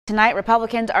Tonight,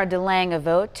 Republicans are delaying a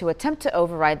vote to attempt to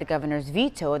override the governor's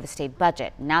veto of the state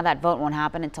budget. Now that vote won't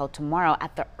happen until tomorrow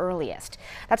at the earliest.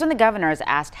 That's when the governor has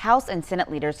asked House and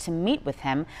Senate leaders to meet with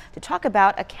him to talk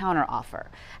about a counteroffer.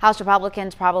 House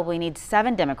Republicans probably need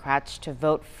 7 Democrats to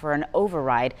vote for an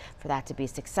override for that to be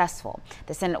successful.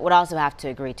 The Senate would also have to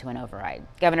agree to an override.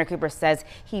 Governor Cooper says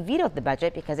he vetoed the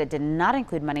budget because it did not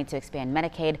include money to expand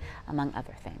Medicaid, among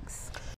other things.